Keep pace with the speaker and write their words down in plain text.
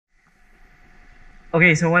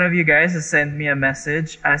Okay, so one of you guys has sent me a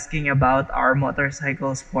message asking about our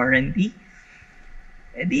motorcycle's warranty.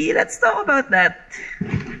 Edi, let's talk about that.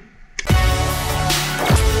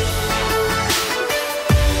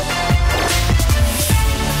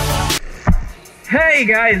 Hey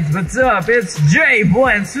guys, what's up? It's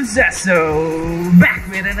J-Buen Sucesso back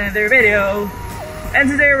with another video. And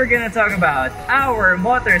today we're gonna talk about our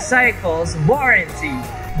motorcycle's warranty.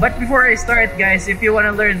 But before I start guys, if you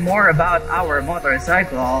wanna learn more about our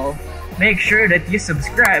motorcycle, make sure that you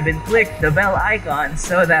subscribe and click the bell icon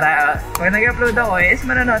so that pag nag-upload ako is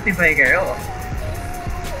mananotify kayo.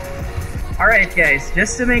 Alright guys,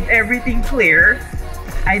 just to make everything clear,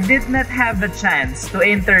 I did not have a chance to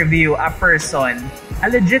interview a person, a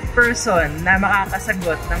legit person na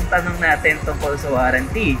makakasagot ng tanong natin tungkol sa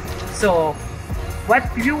warranty. So, what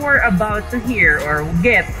you were about to hear or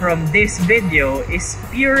get from this video is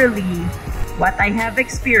purely what I have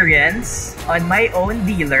experienced on my own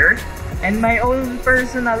dealer and my own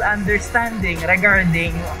personal understanding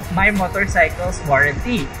regarding my motorcycle's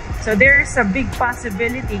warranty. So, there is a big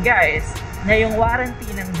possibility guys na yung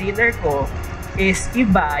warranty ng dealer ko is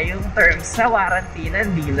iba yung terms sa warranty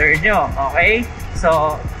ng dealer nyo, okay?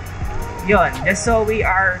 So, yun, just so we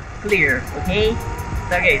are clear, okay?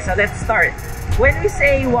 So let's start. When we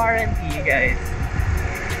say warranty, guys,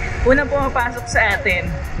 unang pumapasok sa atin,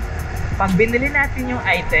 pag binili natin yung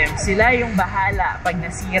item, sila yung bahala pag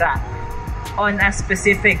nasira on a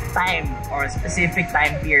specific time or specific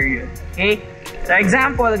time period, okay? So,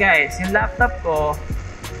 example, guys, yung laptop ko,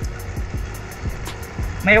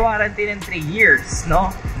 may warranty ng 3 years,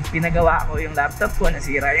 no? Pinagawa ko yung laptop ko,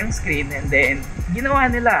 nasira yung screen, and then ginawa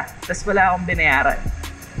nila. Tapos wala akong binayaran.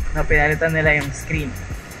 No, pinalitan nila yung screen.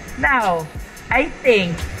 Now, I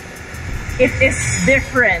think it is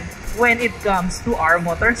different when it comes to our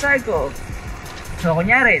motorcycle. So,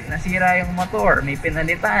 kunyari, nasira yung motor, may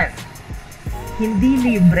pinalitan. Hindi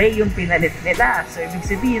libre yung pinalit nila. So, ibig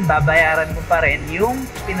sabihin, babayaran mo pa rin yung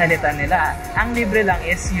pinalitan nila. Ang libre lang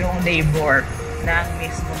is yung labor ng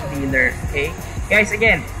mismong dealer, okay? Guys,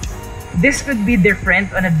 again, this could be different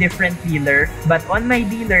on a different dealer, but on my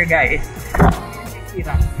dealer, guys,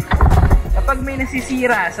 kapag may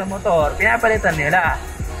nasisira sa motor, pinapalitan nila.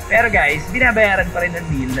 Pero guys, binabayaran pa rin ng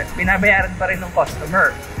dealer, binabayaran pa rin ng customer,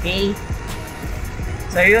 okay?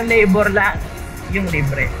 So, yung labor lang, yung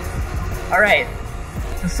libre. Alright,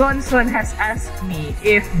 so Son has asked me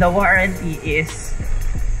if the warranty is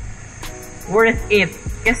worth it.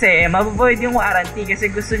 Kasi mabuvoid yung warranty kasi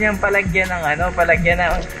gusto niyang palagyan ng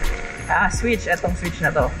switch, atong switch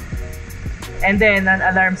na to. And then an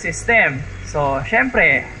alarm system. So,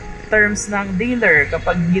 syempre, terms ng dealer,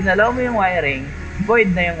 kapag ginalaw mo yung wiring,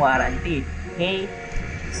 void na yung warranty. Okay?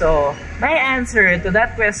 So, my answer to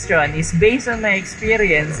that question is based on my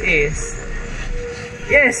experience is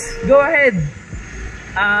yes, go ahead.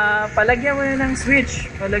 Palagyan mo na ng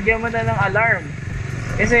switch, palagyan mo na ng alarm.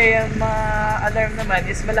 Kasi yung mga alarm naman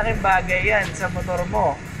is malaking bagay yan sa motor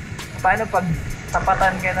mo. Paano pag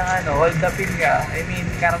tapatan ka ng hold upin ka,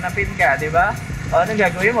 karnapin ka, di ba? O anong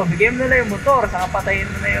gagawin mo? Bigyan mo nila yung motor, saka patayin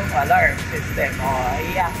mo na yung alarm system. O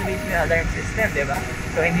i-activate mo yung alarm system, di ba?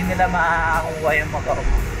 So hindi nila makakakuha yung motor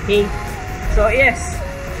mo. Okay? So yes,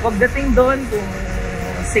 pagdating doon kung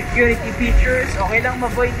security features, okay lang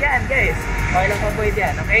ma-void yan, guys. Okay lang ma-void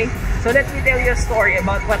yan, okay? So let me tell you a story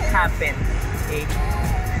about what happened. Okay?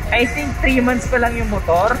 I think 3 months pa lang yung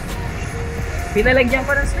motor. Pinalagyan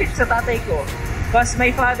ko ng switch sa tatay ko. Because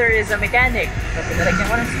my father is a mechanic. So, pinalagyan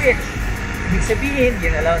ko ng switch. Ibig sabihin,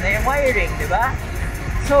 ginalaw na yung wiring, di ba?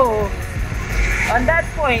 So, on that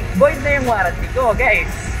point, void na yung warranty ko,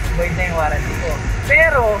 guys. Void na yung warranty ko.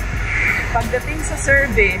 Pero, pagdating sa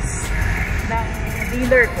service ng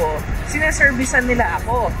dealer ko, sinaservisan nila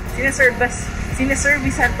ako.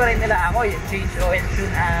 Sinaservisan pa rin nila ako. Yung change oil,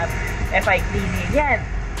 tune up, FI cleaning, yan.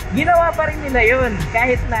 Ginawa pa rin nila yun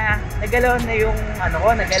kahit na nagalaw na yung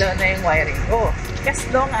nagalaw na yung wiring ko. As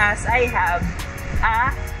long as I have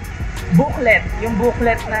a booklet, yung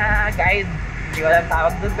booklet na guide, hindi ko alam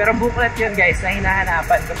tawag doon, pero booklet yun guys na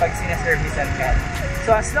hinahanapan kapag sinaservisan ka.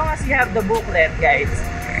 So as long as you have the booklet guys,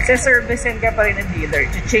 saservisan ka pa rin ng dealer,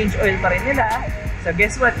 change oil pa rin nila. So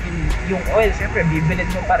guess what, yung oil syempre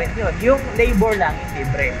bibilid mo pa rin yun, yung labor lang yung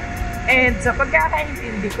libre. And sa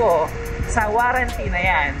pagkakaintindi ko, sa warranty na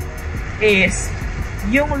yan is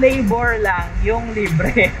yung labor lang yung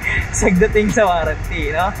libre sagdating sa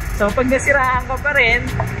warranty, no? So pag nasiraan ka pa rin,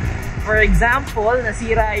 for example,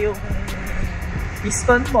 nasira yung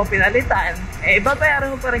piston mo, pinalitan,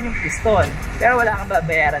 babayaran mo pa rin yung piston, pero wala kang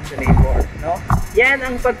babayaran sa labor, no? Yan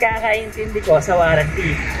ang pagkakaintindi ko sa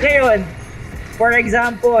warranty. Ngayon, for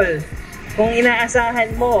example, kung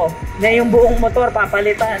inaasahan mo na yung buong motor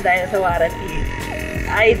papalitan dahil sa warranty,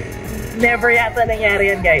 ay never yata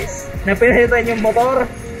nangyari yan guys. Napilitan yung motor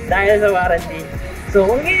dahil sa warranty. So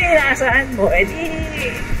kung hindi inaasahan mo, edi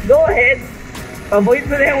go ahead, avoid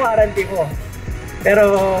mo na yung warranty mo. Pero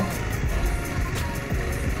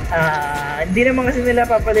hindi naman kasi nila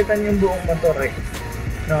papalitan yung buong motor eh,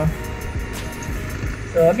 no?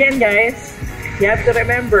 So again guys, you have to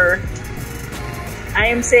remember, I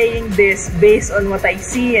am saying this based on what I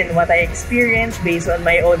see and what I experience, based on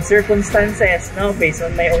my own circumstances, no? Based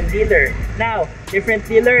on my own dealer. Now, different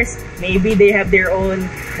dealers, maybe they have their own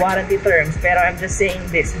warranty terms, pero I'm just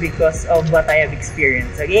saying this because of what I have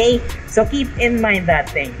experienced, okay? So keep in mind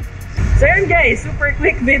that thing. So yun guys, super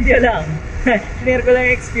quick video lang. Share ko lang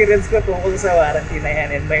yung experience ko tungkol sa warranty na yan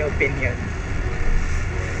and my opinion.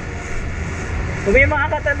 Kung may mga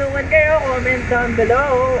katanungan kayo, comment down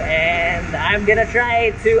below and I'm gonna try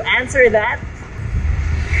to answer that.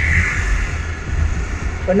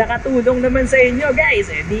 Kung nakatulong naman sa inyo guys,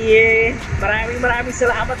 maraming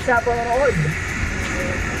salamat sa panonood.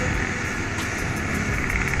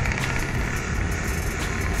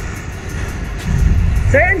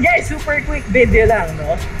 So yun guys, super quick video lang,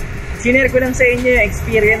 no? Sinare ko lang sa inyo yung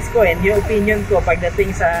experience ko and yung opinion ko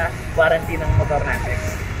pagdating sa warranty ng motor natin.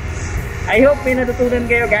 I hope may natutunan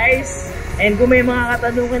kayo guys. And kung may mga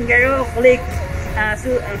katanungan kayo, click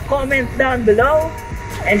comment down below.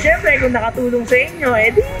 And syempre kung nakatulong sa inyo,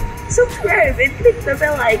 edi subscribe and click the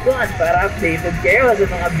bell icon para updated kayo sa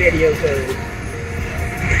mga video ko.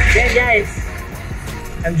 Okay guys,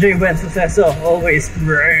 I'm Jay Buen Suceso, always,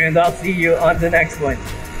 and I'll see you on the next one.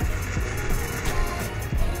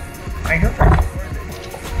 I hope